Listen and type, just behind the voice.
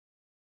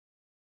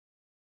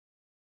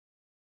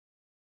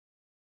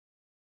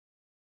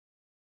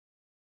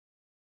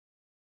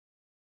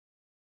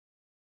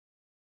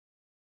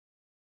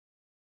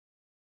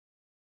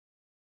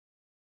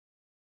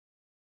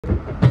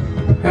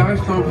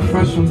ich glaub, ich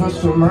weiß schon,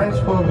 was du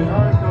meinst, Bobby.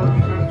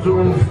 So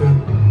ungefähr.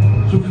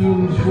 So viel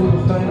und ich will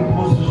auf deine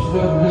Brust, ich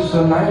werde bis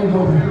allein,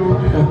 Bobby.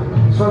 Ja,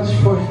 20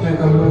 vor, ich denk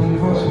an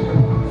irgendwas.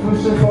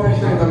 15 vor, ich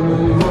denk an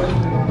irgendwas.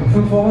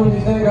 5 vor und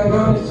ich denk an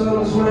gar nichts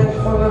anderes, mein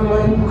voll an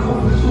meinen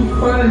Kopf zu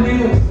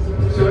verlieren.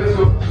 So ist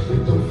so,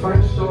 liegt und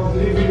Feinstaub,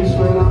 Levi ist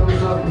mein Name,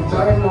 sagt mit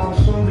deinem auch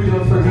schon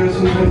wieder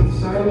vergessen, wenn es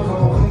sein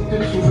Rauch nicht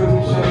ditchen, wenn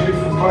ich an dir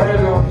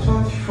vorbeilaufe.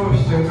 20 vor,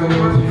 ich denk an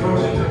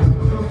irgendwas.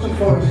 15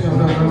 vor, ich denk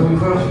an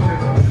irgendwas.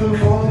 5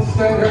 vor und ich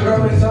denk an gar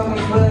nichts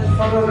anderes, mein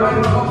voll an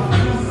meinen Kopf zu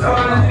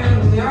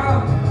verlieren.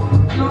 Ja,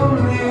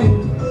 lonely,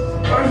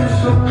 weiß ich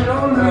so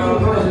lonely,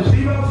 was ich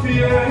lieber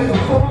viel,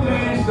 ich vor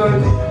mir ist,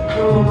 als ich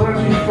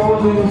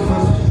vor mir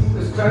fast.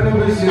 Kann ein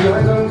bisschen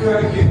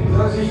Einsamkeit geben,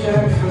 dass ich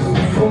einfach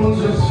gefunden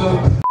sitze.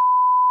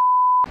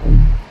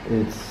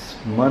 It's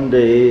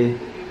Monday,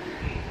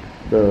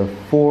 the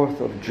 4th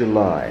of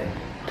July,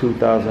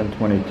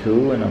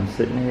 2022, and I'm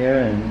sitting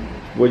here in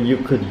what you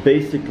could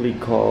basically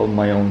call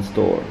my own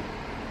store.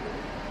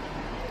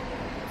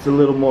 It's a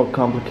little more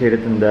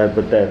complicated than that,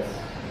 but that's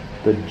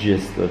the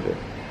gist of it.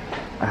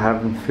 I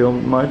haven't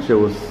filmed much. There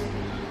was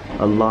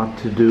a lot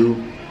to do.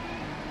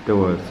 There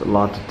was a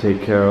lot to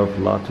take care of,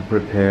 a lot to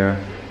prepare.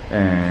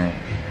 And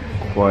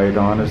quite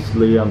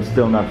honestly, I'm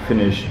still not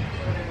finished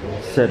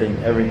setting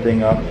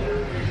everything up,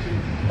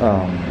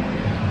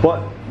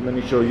 but let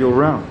me show you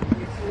around.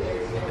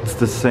 It's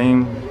the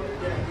same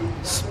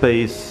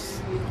space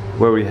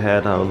where we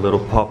had our little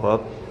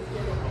pop-up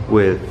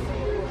with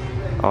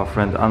our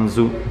friend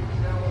Anzu,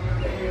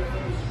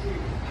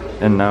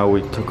 and now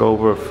we took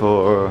over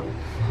for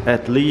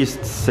at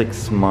least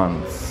 6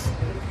 months.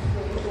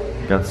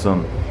 Got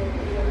some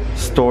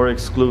store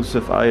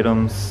exclusive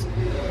items,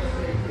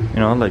 you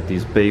know, like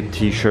these Babe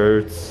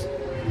t-shirts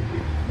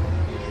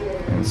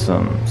and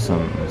some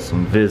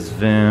Viz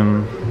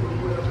Vim,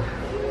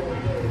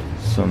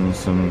 some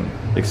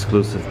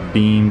exclusive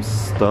Beams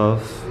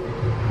stuff,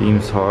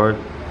 Beams Hard.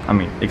 I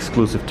mean,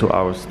 exclusive to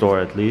our store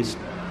at least.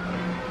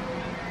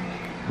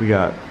 We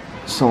got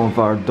some of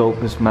our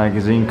dopest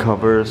magazine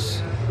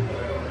covers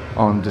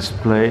on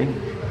display.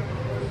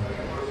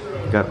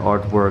 Got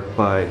artwork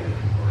by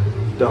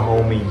the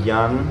homie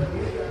Jan.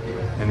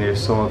 And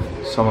here's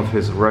some of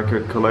his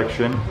record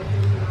collection,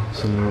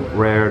 some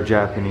rare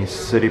Japanese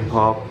city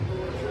pop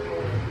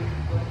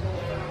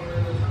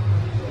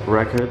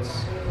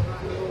records.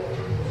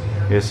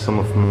 Here's some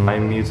of my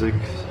music.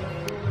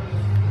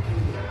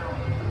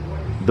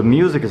 The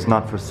music is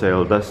not for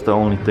sale, that's the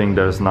only thing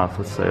that is not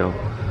for sale.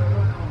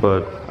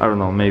 But I don't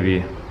know,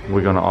 maybe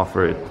we're gonna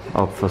offer it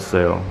up for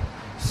sale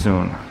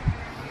soon.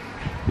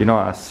 You know,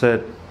 I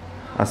said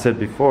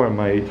before in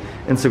my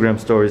Instagram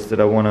stories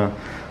that I wanna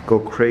go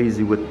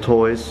crazy with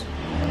toys.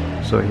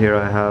 So here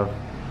I have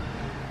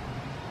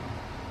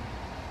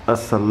a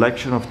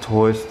selection of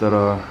toys that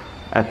are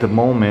at the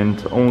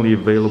moment only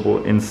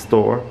available in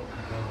store.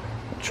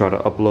 I'll try to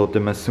upload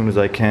them as soon as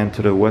I can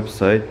to the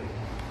website.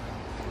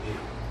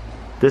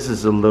 This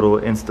is a little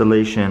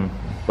installation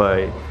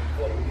by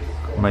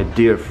my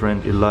dear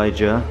friend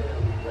Elijah,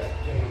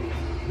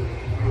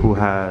 who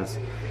has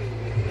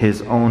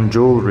his own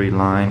jewelry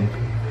line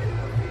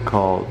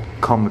called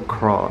Come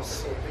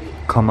Across.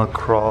 Hold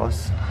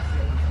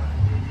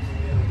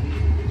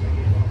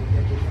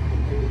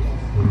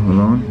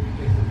on.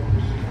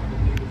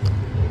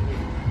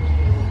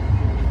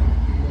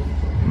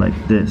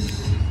 Like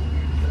this.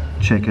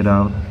 Check it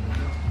out.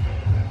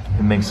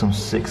 It makes some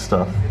sick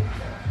stuff.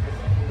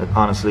 Like,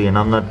 honestly, and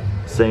I'm not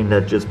saying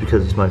that just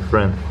because he's my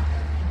friend.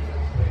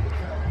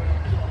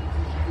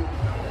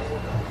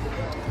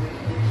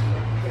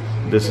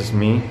 This is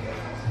me.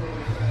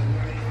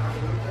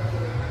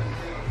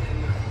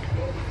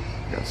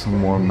 Got some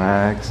more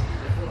mags.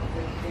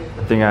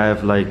 I think I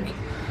have like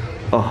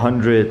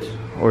 100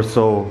 or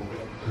so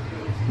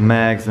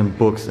mags and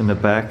books in the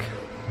back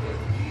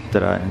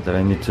that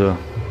I need to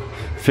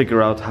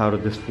figure out how to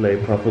display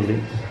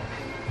properly.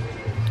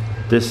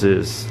 This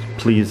is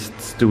Pleased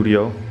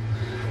Studio.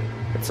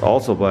 It's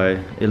also by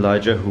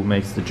Elijah, who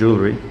makes the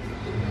jewelry.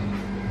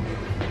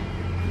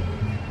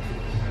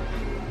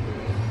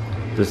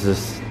 This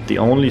is the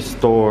only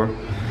store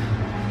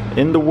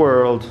in the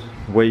world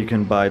where you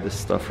can buy this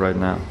stuff right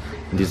now.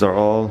 These are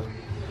all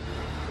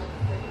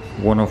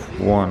one of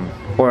one,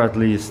 or at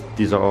least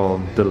these are all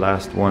the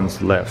last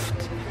ones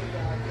left.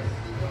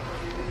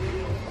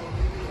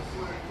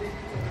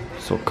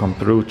 So come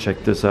through,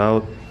 check this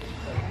out.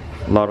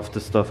 A lot of the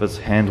stuff is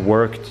hand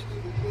worked.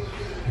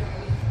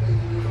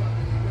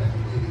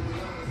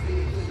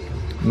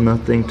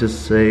 Nothing to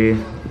say,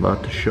 a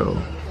lot to show.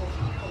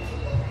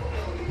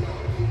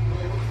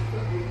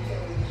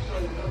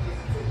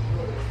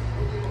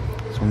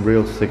 Some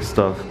real sick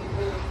stuff.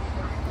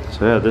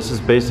 So yeah, this is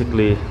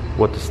basically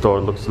what the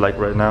store looks like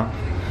right now.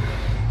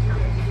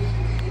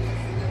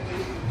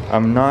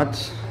 I'm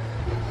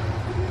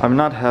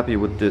not happy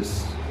with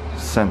this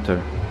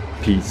center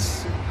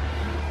piece.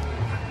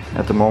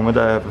 At the moment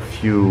I have a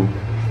few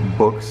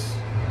books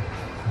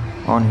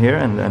on here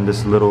and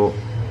this little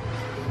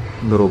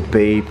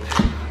Babe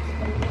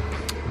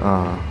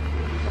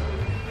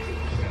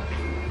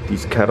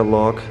these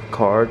catalog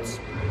cards,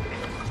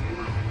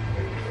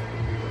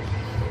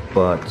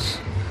 but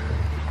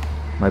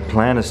my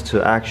plan is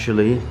to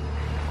actually,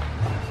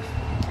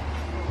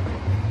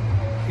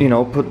 you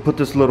know, put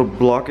this little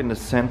block in the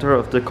center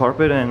of the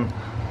carpet and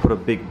put a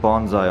big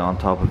bonsai on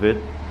top of it.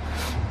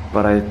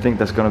 But I think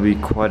that's gonna be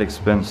quite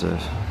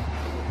expensive.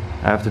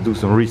 I have to do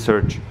some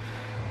research,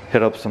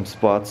 hit up some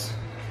spots,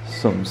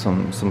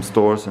 some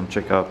stores, and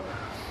check out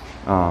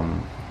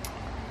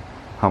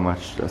how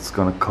much that's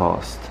gonna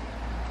cost.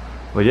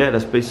 But yeah,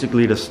 that's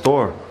basically the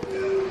store.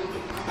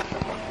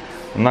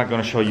 I'm not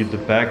gonna show you the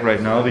back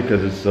right now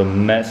because it's a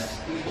mess.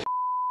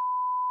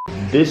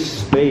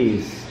 This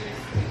space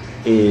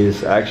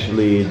is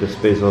actually the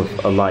space of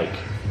Alike.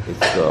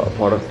 It's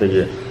part of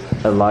the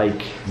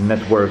Alike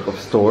network of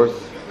stores.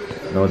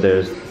 You know,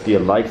 there's the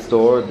Alike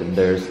store, then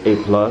there's A+,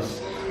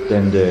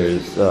 then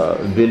there's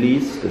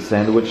Billy's, the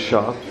sandwich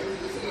shop,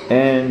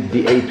 and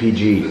the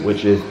APG,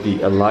 which is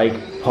the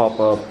Alike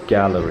pop-up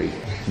gallery.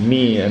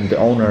 Me and the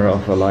owner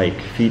of Alike,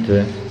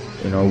 Fiete,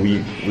 you know,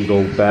 we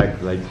go back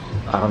like,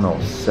 I don't know,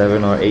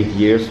 7 or 8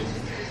 years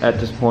at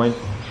this point.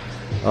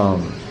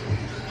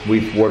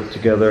 We've worked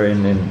together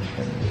in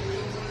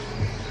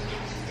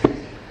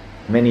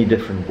many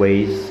different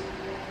ways.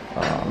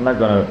 I'm not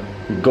gonna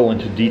go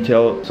into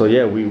detail. So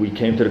yeah, we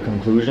came to the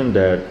conclusion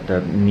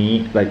that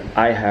me, like,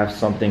 I have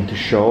something to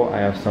show, I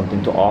have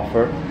something to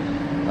offer.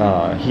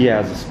 He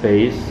has a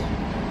space.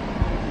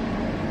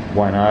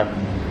 Why not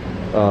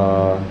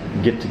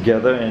get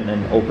together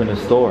and open a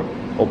store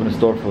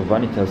for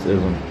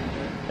Vanitasism?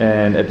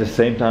 And at the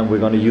same time, we're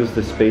going to use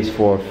the space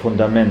for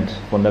Fundament.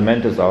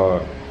 Fundament is our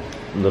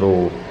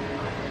little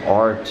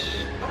art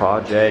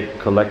project,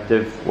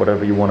 collective,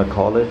 whatever you want to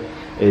call it.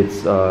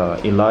 It's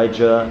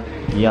Elijah,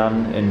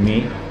 Jan, and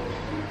me.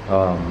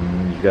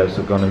 You guys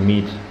are going to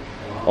meet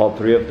all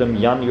three of them.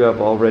 Jan you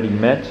have already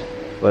met,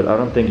 but I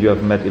don't think you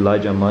have met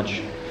Elijah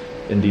much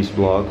in these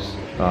vlogs.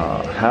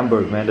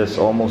 Hamburg, man, there's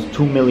almost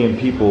 2 million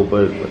people,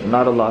 but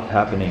not a lot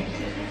happening.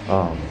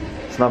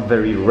 It's not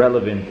very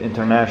relevant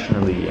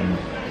internationally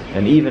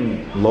and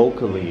even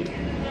locally.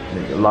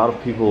 A lot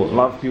of people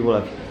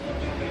have,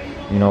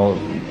 you know,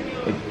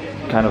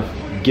 kind of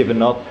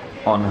given up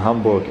on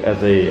Hamburg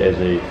as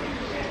a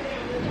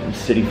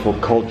city for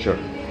culture.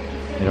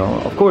 You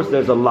know, of course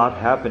there's a lot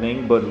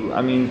happening, but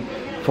I mean,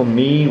 for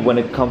me, when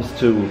it comes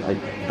to like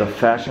the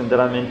fashion that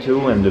I'm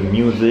into and the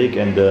music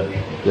and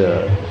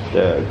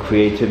the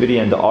creativity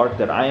and the art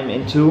that I am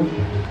into,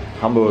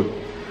 Hamburg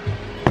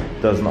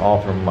doesn't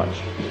offer much.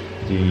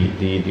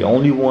 The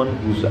only one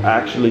who's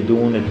actually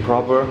doing it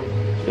proper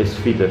is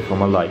Fiete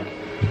from Alike.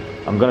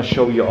 I'm gonna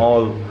show you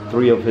all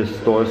three of his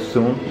stores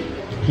soon.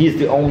 He's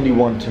the only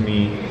one to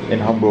me in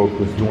Hamburg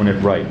who's doing it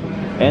right.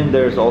 And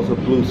there's also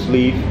Blue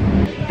Sleeve.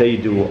 They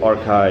do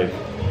archive,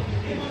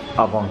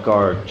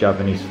 avant-garde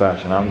Japanese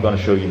fashion. I'm gonna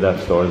show you that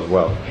store as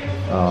well.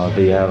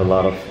 They have a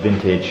lot of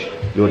vintage,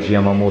 Yohji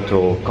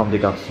Yamamoto, Comme des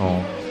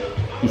Garçons,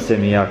 Issey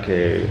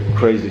Miyake,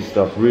 crazy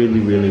stuff, really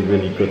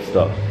good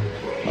stuff.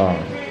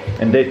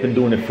 And they've been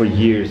doing it for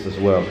years as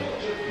well.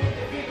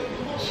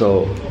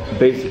 So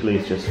basically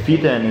it's just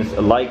Fiete and his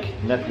Alike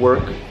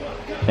network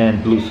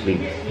and Blue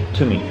Sleeve,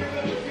 to me.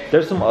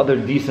 There's some other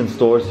decent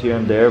stores here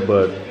and there,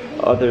 but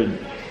other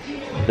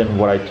than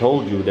what I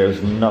told you,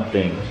 there's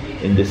nothing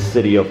in this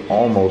city of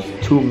almost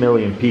 2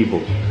 million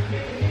people.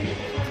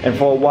 And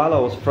for a while I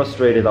was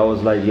frustrated. I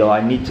was like, yo,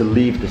 I need to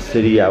leave the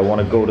city. I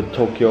want to go to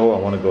Tokyo, I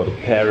want to go to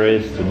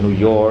Paris, to New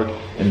York,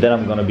 and then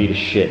I'm gonna be the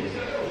shit.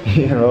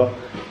 You know?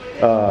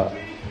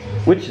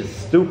 Which is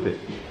stupid.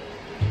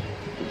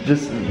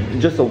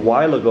 Just a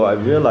while ago I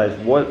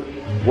realized what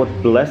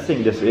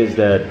blessing this is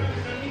that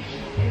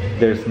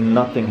there's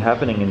nothing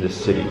happening in this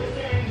city.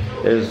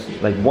 There's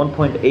like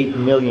 1.8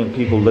 million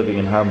people living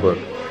in Hamburg,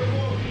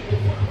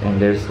 and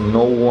there's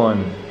no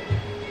one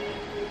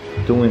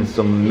doing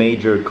some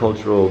major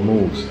cultural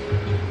moves,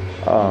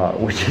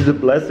 which is a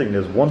blessing.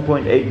 There's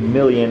 1.8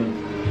 million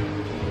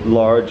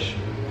large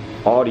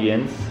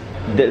audience.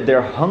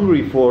 They're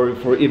hungry for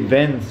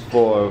events,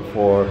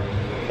 for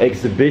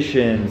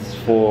exhibitions,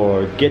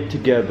 for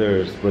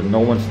get-togethers, but no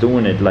one's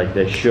doing it like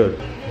they should.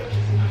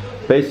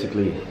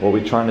 Basically, what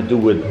we're trying to do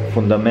with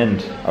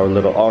Fundament, our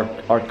little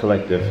art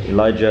collective,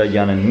 Elijah,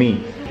 Jan, and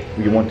me,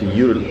 we want to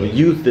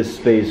use this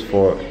space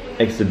for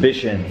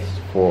exhibitions,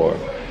 for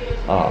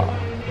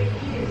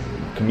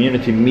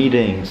community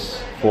meetings,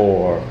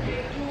 for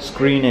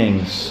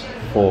screenings,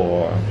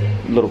 for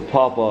little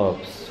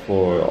pop-ups,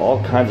 for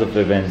all kinds of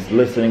events,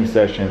 listening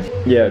sessions.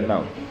 Yeah,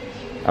 no,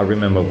 I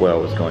remember where I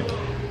was going.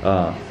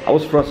 I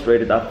was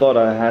frustrated. I thought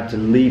I had to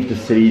leave the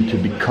city to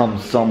become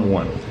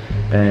someone,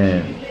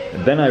 and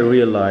then I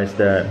realized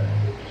that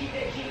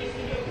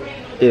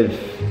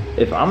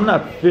if I'm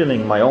not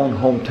feeling my own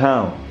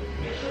hometown,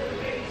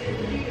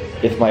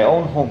 if my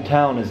own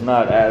hometown is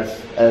not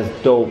as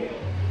dope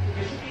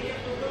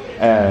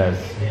as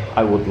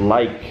I would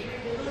like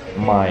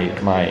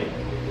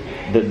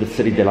the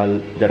city that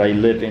I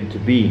live in to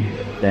be,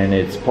 then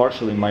it's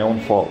partially my own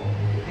fault.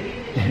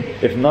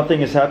 if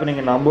nothing is happening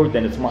in Hamburg,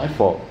 then it's my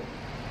fault.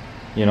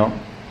 You know,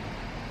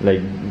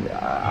 like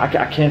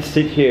I can't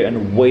sit here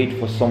and wait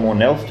for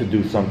someone else to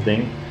do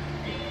something.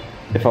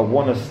 If I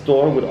want a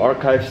store with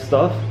archive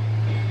stuff,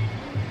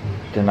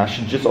 then I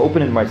should just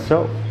open it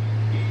myself.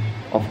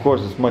 Of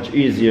course, it's much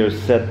easier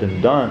said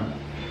than done,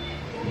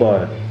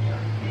 but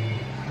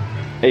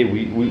hey,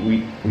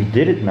 we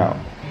did it now.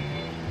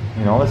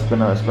 You know, it's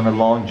been a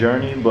long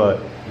journey,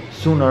 but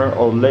sooner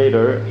or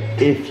later,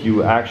 if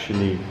you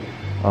actually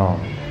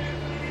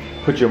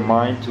put your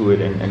mind to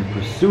it and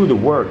pursue the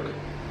work,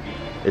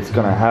 it's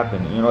gonna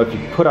happen. You know, if you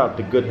put out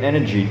the good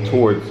energy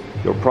towards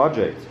your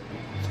project,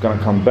 it's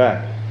gonna come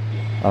back.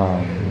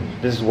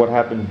 This is what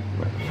happened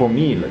for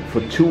me. Like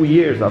for 2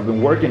 years, I've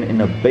been working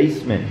in a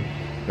basement.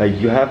 Like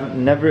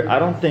I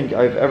don't think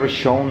I've ever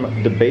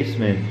shown the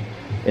basement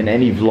in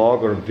any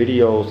vlog or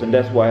videos, and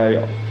that's why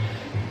I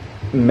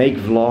make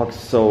vlogs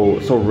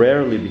so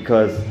rarely,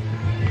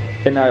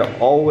 and I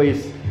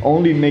always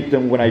only make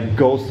them when I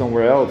go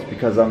somewhere else,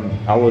 because I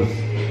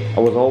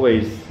was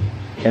always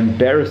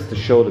embarrassed to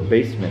show the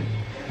basement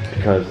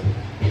because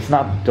it's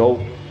not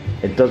dope,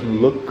 it doesn't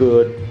look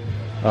good,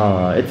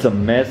 it's a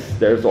mess.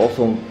 There was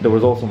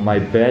also my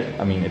bed.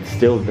 I mean, it's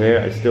still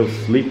there, I still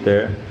sleep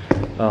there.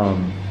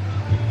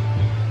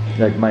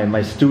 Like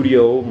my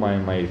studio,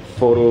 my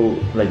photo,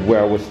 like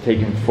where I was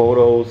taking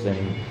photos, and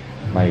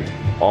my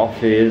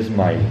office,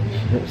 my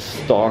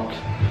stock,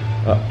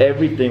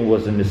 everything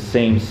was in the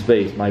same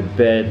space. My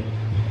bed,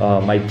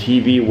 my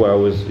TV where I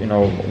was, you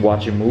know,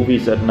 watching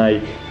movies at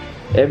night,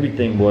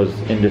 everything was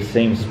in the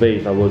same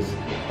space. I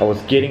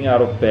was getting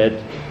out of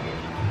bed,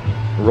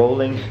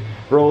 rolling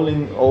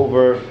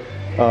over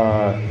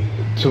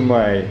to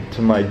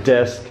my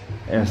desk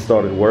and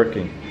started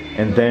working,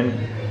 and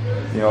then,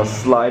 you know,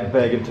 slide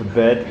back into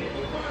bed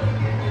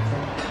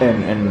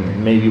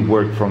and maybe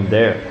work from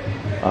there,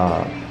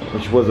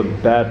 which was a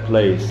bad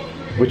place,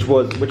 which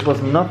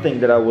was nothing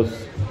that I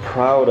was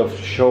proud of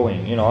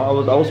showing. You know,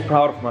 I was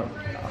proud of my,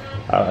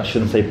 I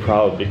shouldn't say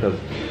proud because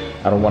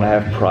I don't want to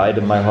have pride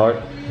in my heart.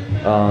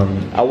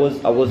 I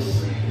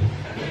was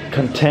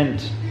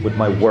content with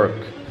my work.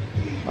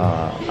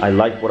 I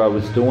liked what I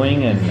was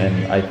doing,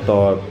 and I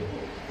thought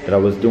that I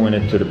was doing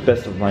it to the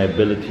best of my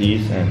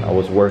abilities, and I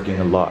was working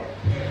a lot.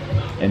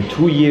 And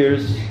 2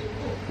 years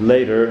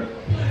later,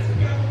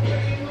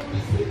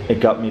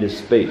 it got me to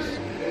space.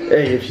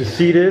 Hey, if you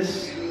see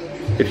this,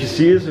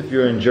 if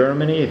you're in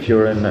Germany, if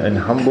you're in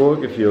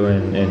Hamburg, if you're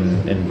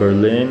in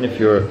Berlin, if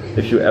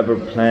you ever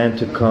plan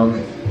to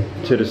come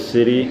to the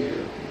city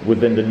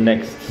within the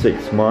next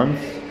 6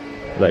 months,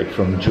 like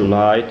from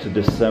July to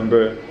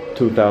December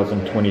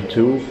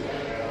 2022,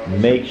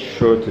 make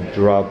sure to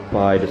drop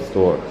by the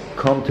store.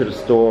 Come to the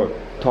store,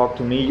 talk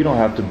to me. You don't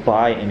have to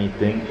buy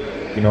anything.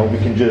 You know, we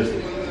can just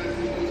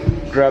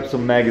grab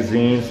some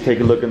magazines, take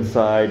a look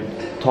inside,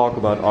 talk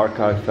about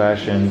archive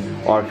fashion,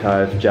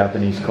 archive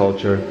Japanese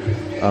culture,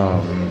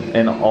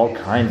 and all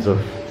kinds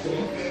of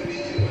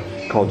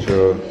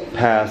culture,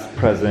 past,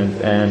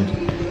 present, and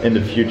in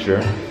the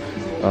future.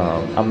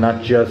 I'm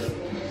not just,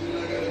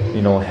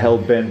 you know,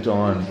 hell-bent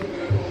on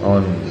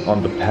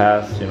the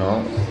past. You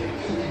know,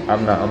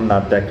 I'm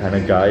not that kind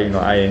of guy. You know,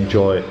 I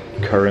enjoy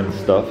current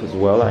stuff as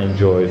well. I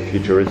enjoy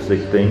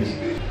futuristic things.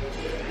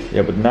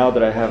 Yeah, but now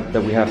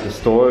that we have the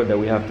store, that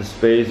we have the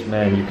space,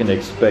 man, you can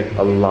expect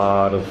a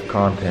lot of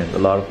content,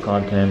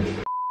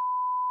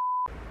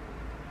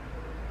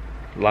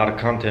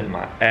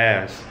 my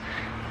ass.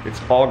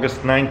 It's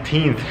August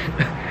 19th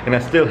and I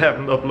still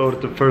haven't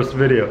uploaded the first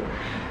video.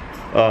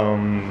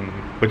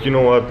 But you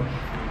know what?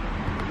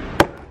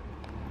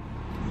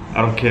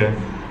 I don't care.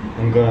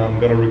 I'm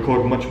gonna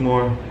record much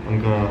more.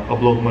 I'm gonna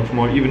upload much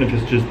more, even if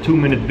it's just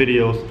 2-minute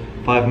videos,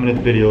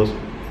 5-minute videos.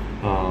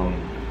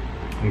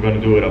 I'm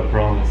gonna do it, I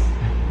promise.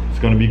 It's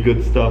gonna be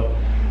good stuff.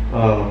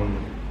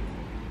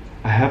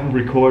 I haven't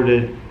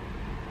recorded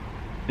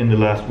in the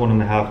last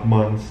 1.5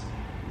 months,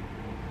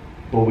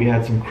 but we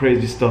had some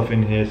crazy stuff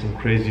in here, some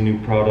crazy new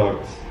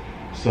products,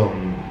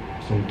 some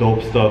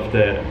dope stuff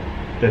that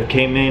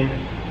came in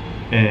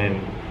and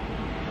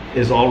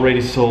is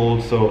already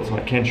sold, so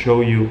I can't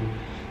show you.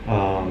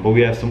 But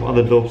we have some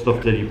other dope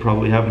stuff that you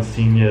probably haven't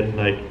seen yet,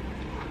 like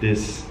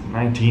this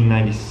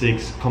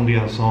 1996 Comme des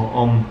Garçons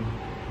Homme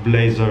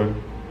blazer,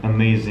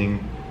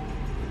 amazing,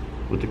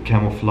 with the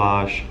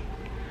camouflage.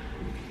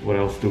 What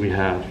else do we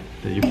have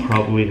that you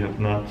probably have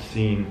not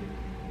seen?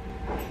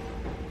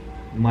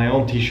 My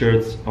own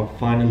t-shirts are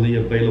finally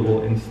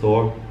available in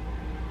store.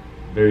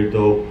 Very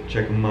dope,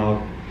 check them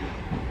out.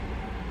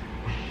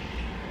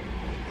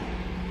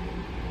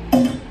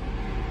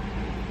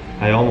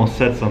 I almost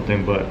said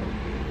something, but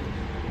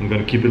I'm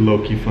gonna keep it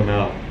low-key for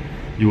now.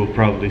 You will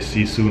probably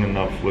see soon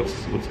enough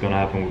what's gonna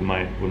happen with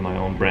my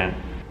own brand.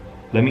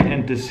 Let me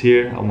end this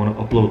here. I want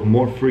to upload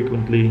more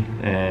frequently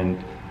and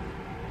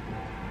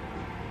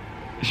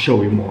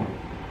show you more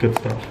good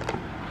stuff.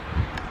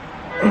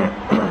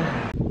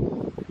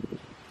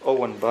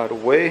 Oh, and by the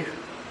way,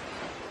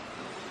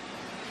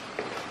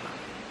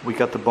 we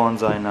got the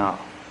bonsai now.